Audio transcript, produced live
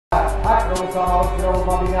Axel Tiles, Gerald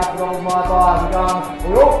Bobby out, Gerald my by, we're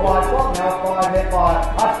going, we all fly, spot now, 5 net by,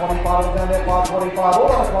 at 25, down net by 25,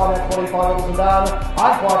 all on the fly at 25, up and down,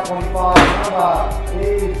 at by 25, number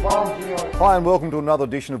is 10. Hi and welcome to another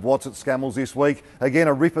edition of What's at Scammells this week. Again,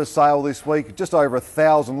 a ripper sale this week, just over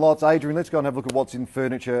 1,000 lots. Adrian, let's go and have a look at what's in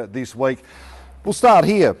furniture this week. We'll start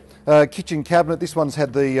here. Kitchen cabinet, this one's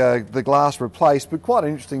had the glass replaced, but quite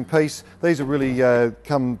an interesting piece. These have really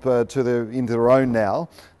come into their own now.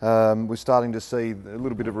 We're starting to see a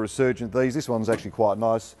little bit of a resurgence of these. This one's actually quite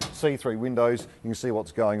nice. See-through windows, you can see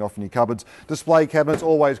what's going off in your cupboards. Display cabinets,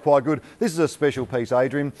 always quite good. This is a special piece,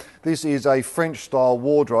 Adrian. This is a French-style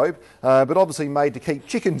wardrobe, but obviously made to keep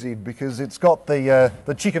chickens in because it's got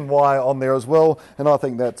the chicken wire on there as well, and I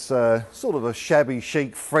think that's sort of a shabby,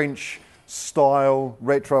 chic French style,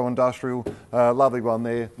 retro industrial, lovely one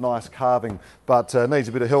there, nice carving, but needs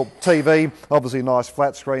a bit of help. TV, obviously a nice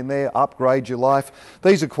flat screen there, upgrade your life.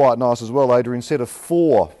 These are quite nice as well, Adrian, set of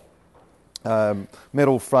 4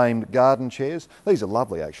 metal framed garden chairs. These are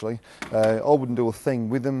lovely actually. I wouldn't do a thing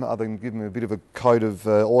with them other than give them a bit of a coat of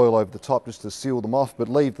oil over the top just to seal them off, but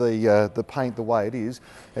leave the paint the way it is.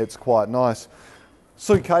 It's quite nice.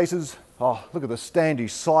 Suitcases, oh look at the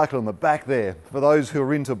Standish cycle in the back there. For those who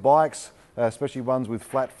are into bikes, especially ones with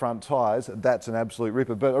flat front tyres, that's an absolute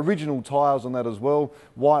ripper. But original tyres on that as well,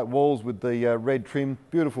 white walls with the red trim,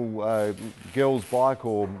 beautiful girl's bike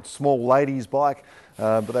or small lady's bike,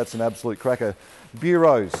 but that's an absolute cracker.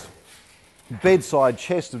 Bureaus, bedside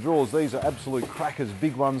chest of drawers, these are absolute crackers,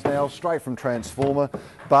 big ones now, straight from Transformer.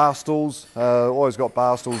 Bar stools, always got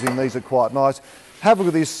bar stools in, these are quite nice. Have a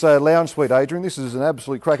look at this lounge suite, Adrian. This is an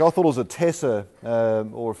absolute cracker. I thought it was a Tessa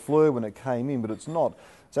or a Fleur when it came in, but it's not.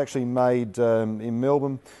 It's actually made in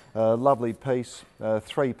Melbourne. Lovely piece,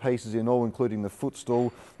 3 pieces in all, including the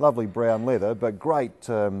footstool. Lovely brown leather, but great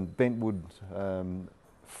bentwood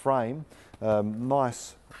frame.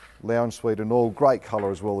 Nice lounge suite and all. Great colour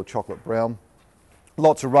as well, the chocolate brown.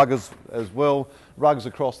 Lots of ruggers as well. Rugs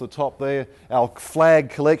across the top there. Our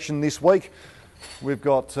flag collection this week. We've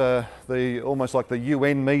got almost like the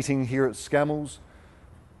UN meeting here at Scammells.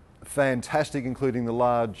 Fantastic, including the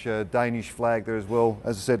large Danish flag there as well.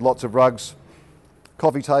 As I said, lots of rugs,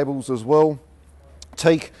 coffee tables as well.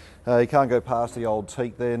 Teak, you can't go past the old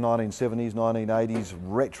teak there, 1970s, 1980s,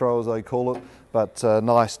 retro as they call it, but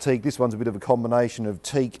nice teak. This one's a bit of a combination of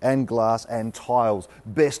teak and glass and tiles.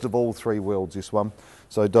 Best of all 3 worlds, this one.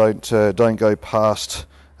 So don't go past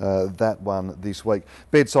that one this week.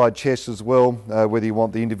 Bedside chests as well, whether you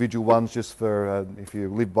want the individual ones just for if you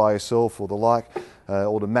live by yourself or the like,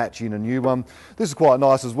 or to match in a new one. This is quite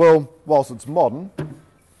nice as well, whilst it's modern.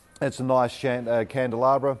 It's a nice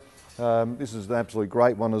candelabra. This is an absolute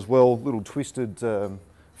great one as well, little twisted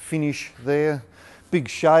finish there. Big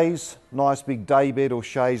chaise, nice big day bed or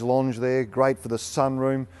chaise lounge there, great for the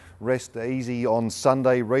sunroom, rest easy on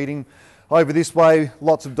Sunday reading. Over this way,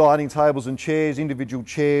 lots of dining tables and chairs, individual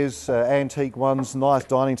chairs, antique ones, nice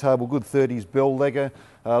dining table, good 30s bell legger,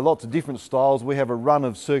 lots of different styles. We have a run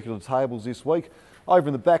of circular tables this week. Over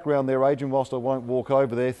in the background there, Adrian, whilst I won't walk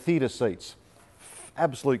over there, theatre seats.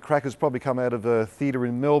 Absolute crackers, probably come out of a theatre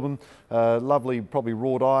in Melbourne. Lovely, probably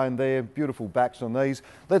wrought iron there, beautiful backs on these.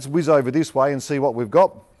 Let's whiz over this way and see what we've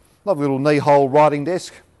got. Lovely little knee-hole writing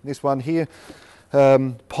desk, this one here.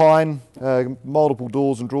 Pine, multiple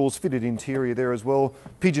doors and drawers, fitted interior there as well.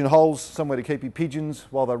 Pigeonholes, somewhere to keep your pigeons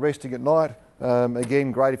while they're resting at night.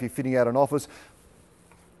 Again, great if you're fitting out an office.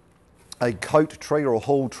 A coat tree or a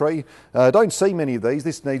hall tree. Don't see many of these.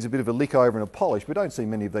 This needs a bit of a lick over and a polish, but don't see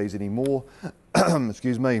many of these anymore.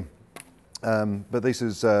 Excuse me. But this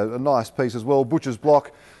is a nice piece as well. Butcher's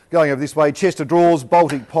block. Going over this way, chest of drawers,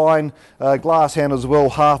 Baltic pine, glass handle as well,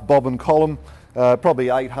 half bob and column. Probably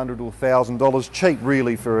 $800 to $1,000, cheap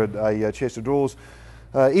really for a chest of drawers.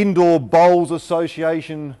 Indoor Bowls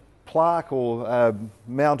Association plaque or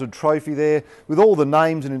mounted trophy there with all the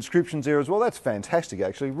names and inscriptions there as well. That's fantastic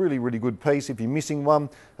actually, really, really good piece. If you're missing one,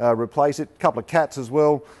 replace it. A couple of cats as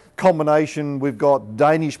well. Combination, we've got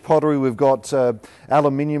Danish pottery, we've got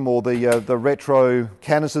aluminium or the retro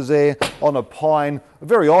canisters there on a pine. A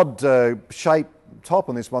very odd shape top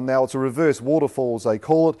on this one now. It's a reverse waterfall as they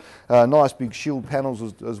call it. Nice big shield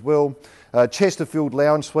panels as well. Chesterfield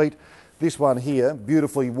lounge suite. This one here,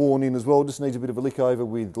 beautifully worn in as well, just needs a bit of a lick over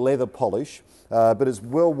with leather polish, but it's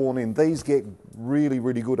well worn in. These get really,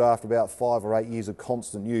 really good after about 5 or 8 years of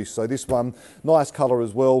constant use. So this one, nice colour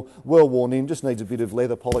as well, well worn in, just needs a bit of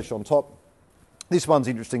leather polish on top. This one's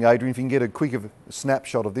interesting, Adrian, if you can get a quick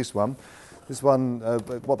snapshot of this one. This one,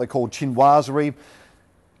 what they call chinoiserie.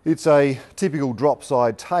 It's a typical drop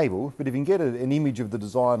side table, but if you can get an image of the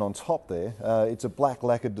design on top there, it's a black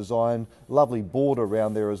lacquered design, lovely border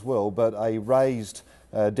around there as well, but a raised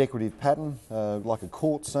decorative pattern, like a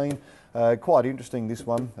court scene. Quite interesting, this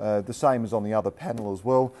one, the same as on the other panel as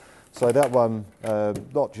well. So that one,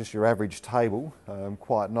 not just your average table,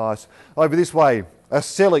 quite nice. Over this way, a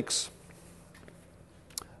Celix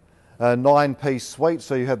 9-piece suite,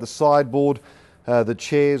 so you have the sideboard, the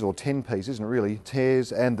chairs, or 10-piece, isn't it really,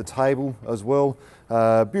 chairs and the table as well.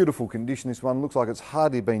 Beautiful condition, this one. Looks like it's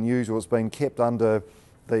hardly been used, or it's been kept under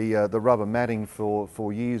the rubber matting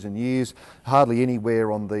for years and years. Hardly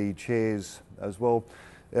anywhere on the chairs as well.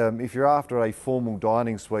 If you're after a formal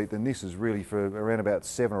dining suite, then this is really for around about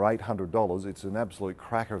 $700 or $800. It's an absolute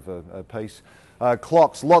cracker of a piece.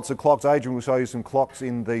 Clocks, lots of clocks. Adrian will show you some clocks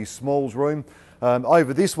in the Scammells room.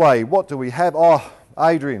 Over this way, what do we have? Oh,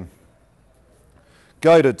 Adrian,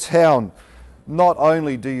 go to town. Not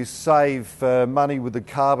only do you save money with the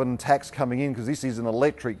carbon tax coming in, because this is an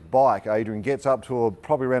electric bike, Adrian, gets up to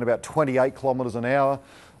probably around about 28 kilometres an hour.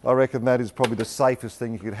 I reckon that is probably the safest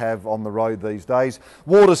thing you could have on the road these days.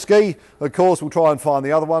 Water ski, of course, we'll try and find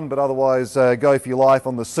the other one, but otherwise go for your life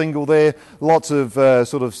on the single there. Lots of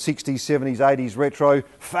sort of 60s, 70s, 80s retro.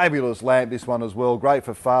 Fabulous lamp, this one as well. Great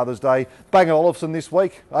for Father's Day. Bang & Olufsen this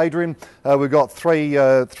week, Adrian. We've got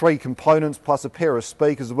three components plus a pair of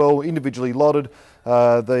speakers as well, individually lotted.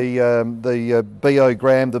 The BO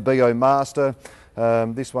Gram, the BO Master.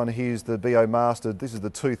 This one here is the BO Master. This is the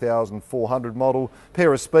 2400 model.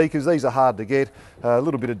 Pair of speakers, these are hard to get. A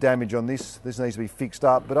little bit of damage on this. This needs to be fixed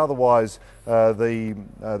up, but otherwise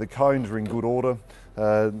the cones are in good order.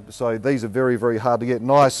 So these are very, very hard to get.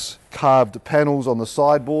 Nice carved panels on the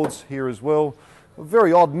sideboards here as well. A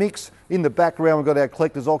very odd mix. In the background we've got our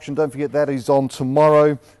collector's auction. Don't forget that is on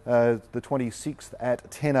tomorrow, the 26th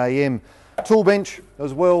at 10 a.m. Tool bench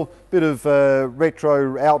as well. Bit of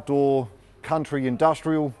retro outdoor country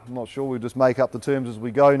industrial. I'm not sure, we'll just make up the terms as we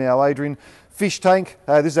go now, Adrian. Fish tank,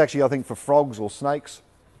 this is actually I think for frogs or snakes,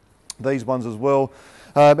 these ones as well.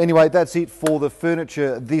 Anyway, that's it for the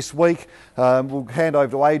furniture this week. We'll hand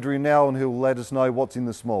over to Adrian now and he'll let us know what's in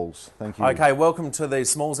the Scammells. Thank you. Okay, welcome to the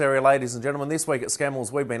Scammells area, ladies and gentlemen. This week at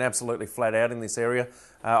Scammells we've been absolutely flat out in this area.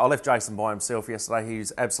 I left Jason by himself yesterday.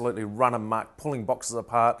 He's absolutely run amok, pulling boxes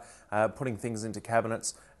apart, putting things into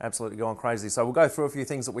cabinets, absolutely going crazy. So we'll go through a few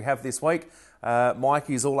things that we have this week.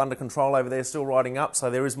 Mikey's all under control over there, still riding up, so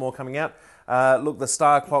there is more coming out. Look, the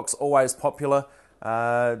star clock's always popular.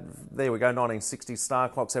 There we go, 1960 star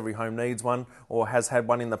clocks. Every home needs one or has had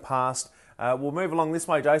one in the past. We'll move along this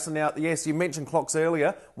way, Jason. Now, yes, you mentioned clocks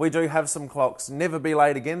earlier. We do have some clocks. Never be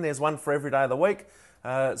late again. There's one for every day of the week.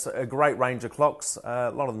 It's a great range of clocks.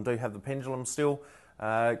 A lot of them do have the pendulum still.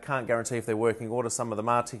 Can't guarantee if they're working order. Some of them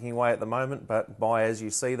are ticking away at the moment, but buy as you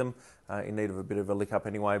see them. In need of a bit of a lick up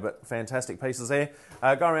anyway, but fantastic pieces there.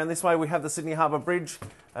 Go around this way, we have the Sydney Harbour Bridge.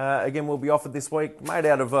 Again, will be offered this week. Made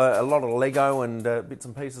out of a lot of Lego and bits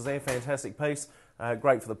and pieces there. Fantastic piece.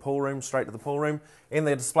 Great for the pool room, straight to the pool room. In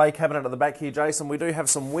the display cabinet at the back here, Jason, we do have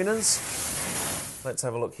some winners. Let's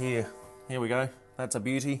have a look here. Here we go. That's a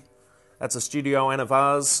beauty. That's a Studio and a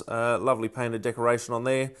vase. Lovely painted decoration on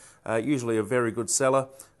there. Usually a very good seller.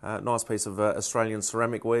 Nice piece of Australian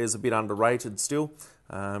ceramic wares, a bit underrated still.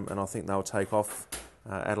 And I think they'll take off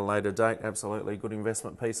at a later date. Absolutely good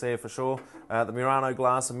investment piece there for sure. The Murano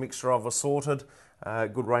glass, a mixture of assorted.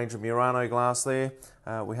 Good range of Murano glass there.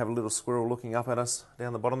 We have a little squirrel looking up at us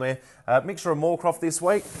down the bottom there. Mixture of Moorcroft this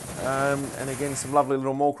week. And again, some lovely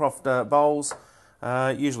little Moorcroft bowls.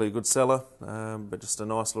 Usually a good seller, but just a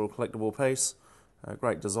nice little collectible piece.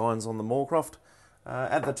 Great designs on the Moorcroft.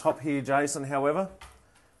 At the top here, Jason, however,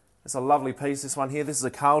 it's a lovely piece, this one here. This is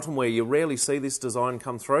a Carlton where you rarely see this design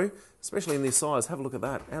come through, especially in this size. Have a look at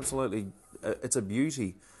that. Absolutely, it's a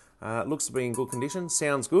beauty. Looks to be in good condition.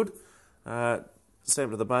 Sounds good.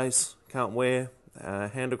 Stamped to the base, Carlton ware,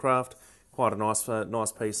 handicraft. Quite a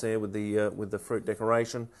nice piece there with the fruit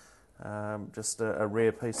decoration. Just a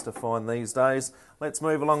rare piece to find these days. Let's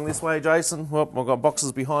move along this way, Jason. Well, I've got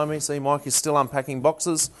boxes behind me. See, Mike is still unpacking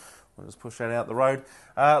boxes. I'll just push that out the road.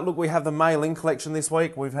 Look, we have the mailing collection this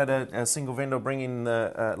week. We've had a single vendor bring in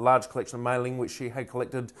a large collection of mailing, which she had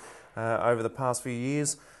collected over the past few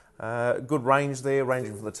years. Good range there,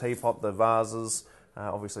 ranging from the teapot, the vases,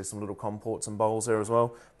 obviously some little comports and bowls there as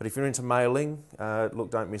well. But if you're into mailing, look,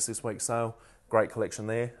 don't miss this week's sale. Great collection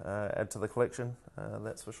there. Add to the collection,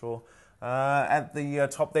 that's for sure. At the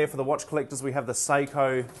top there for the watch collectors, we have the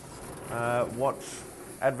Seiko watch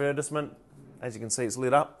advertisement. As you can see, it's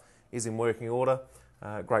lit up. Is in working order.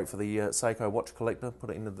 Great for the Seiko watch collector. Put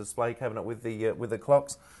it in the display cabinet with the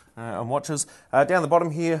clocks. and watches. Down the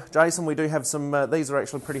bottom here, Jason, we do have some, these are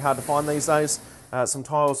actually pretty hard to find these days, some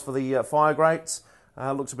tiles for the fire grates.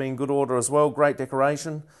 Look to be in good order as well, great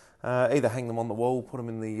decoration. Either hang them on the wall, put them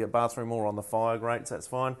in the bathroom or on the fire grates, that's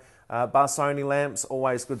fine. Barsoni lamps,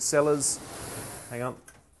 always good sellers. Hang on.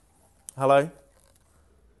 Hello?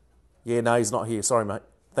 Yeah, no, he's not here. Sorry, mate.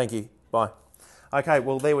 Thank you. Bye. Okay,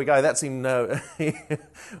 well, there we go. That's in...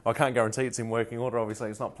 I can't guarantee it's in working order. Obviously,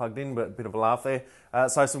 it's not plugged in, but a bit of a laugh there.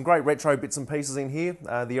 So some great retro bits and pieces in here.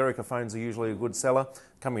 The Erica phones are usually a good seller.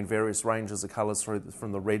 Come in various ranges of colours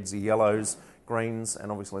from the reds, the yellows, greens,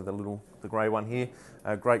 and obviously the grey one here.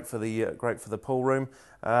 Great for the pool room.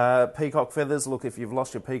 Peacock feathers. Look, if you've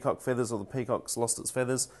lost your peacock feathers or the peacock's lost its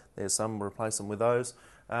feathers, there's some. Replace them with those.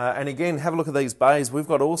 And again, have a look at these bays. We've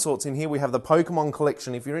got all sorts in here. We have the Pokemon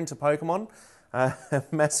collection. If you're into Pokemon,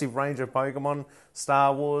 massive range of Pokemon,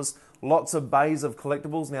 Star Wars, lots of bays of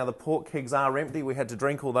collectibles. Now the port kegs are empty. We had to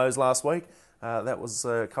drink all those last week. That was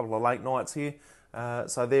a couple of late nights here.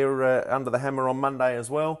 So they're under the hammer on Monday as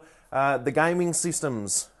well. The gaming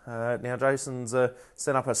systems. Now Jason's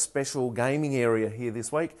set up a special gaming area here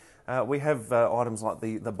this week. We have items like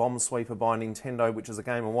the Bomb Sweeper by Nintendo, which is a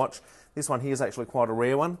Game & Watch. This one here is actually quite a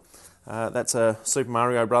rare one. That's a Super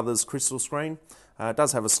Mario Brothers crystal screen. It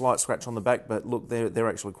does have a slight scratch on the back, but look, they're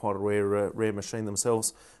actually quite a rare machine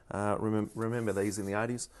themselves. Remember these in the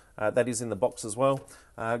 80s. That is in the box as well.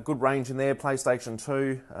 Good range in there, PlayStation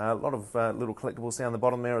 2, a lot of little collectibles down the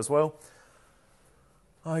bottom there as well.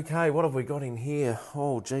 Okay, what have we got in here?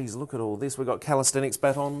 Oh, geez, look at all this. We've got calisthenics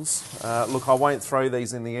batons. Look, I won't throw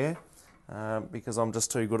these in the air because I'm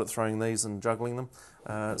just too good at throwing these and juggling them.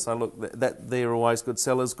 So look, they're always good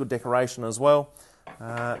sellers, good decoration as well.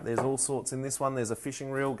 There's all sorts in this one. There's a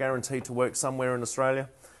fishing reel, guaranteed to work somewhere in Australia.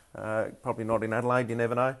 Probably not in Adelaide, you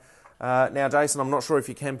never know. Now, Jason, I'm not sure if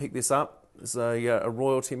you can pick this up. It's a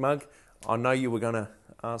royalty mug. I know you were going to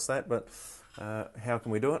ask that, but how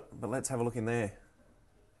can we do it? But let's have a look in there.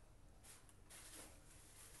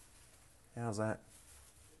 How's that?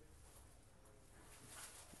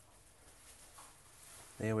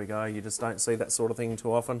 There we go. You just don't see that sort of thing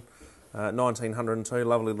too often. 1902,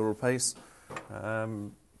 lovely little piece.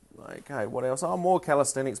 Okay, what else? Oh, more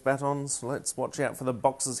calisthenics batons. Let's watch out for the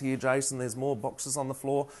boxes here, Jason. There's more boxes on the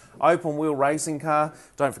floor. Open wheel racing car.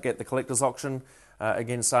 Don't forget the collector's auction.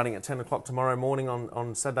 Again, starting at 10 o'clock tomorrow morning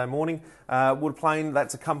on Saturday morning. Wood plane,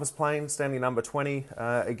 that's a Compass plane, standing number 20.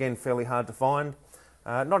 Again, fairly hard to find.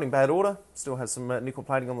 Not in bad order. Still has some nickel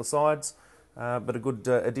plating on the sides. But a good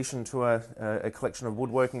addition to a collection of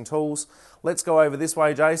woodworking tools. Let's go over this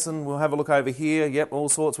way, Jason. We'll have a look over here. Yep, all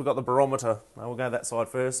sorts. We've got the barometer. We'll go that side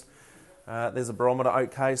first. There's a barometer,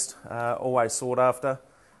 oak cased, always sought after.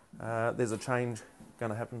 There's a change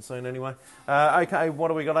going to happen soon anyway. Okay, what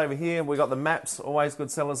do we got over here? We've got the maps, always good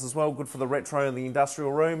sellers as well. Good for the retro and the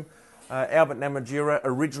industrial room. Albert Namatjira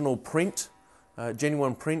original print.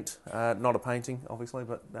 Genuine print, not a painting, obviously,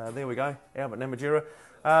 but there we go, Albert Namatjira.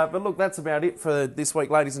 But look, that's about it for this week,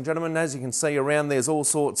 ladies and gentlemen. As you can see around, there's all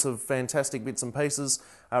sorts of fantastic bits and pieces,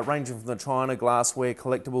 ranging from the china, glassware,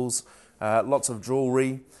 collectibles, lots of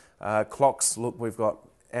jewellery, clocks. Look, we've got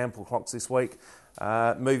ample clocks this week.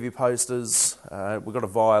 Movie posters, we've got a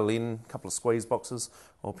violin, a couple of squeeze boxes,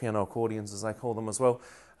 or piano accordions as they call them as well.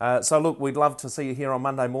 So look, we'd love to see you here on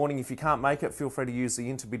Monday morning. If you can't make it, feel free to use the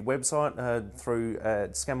Interbid website through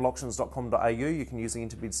scammelauctions.com.au. You can use the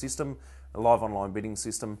Interbid system, a live online bidding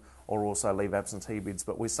system, or also leave absentee bids.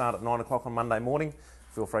 But we start at 9 o'clock on Monday morning.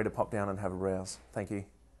 Feel free to pop down and have a browse. Thank you.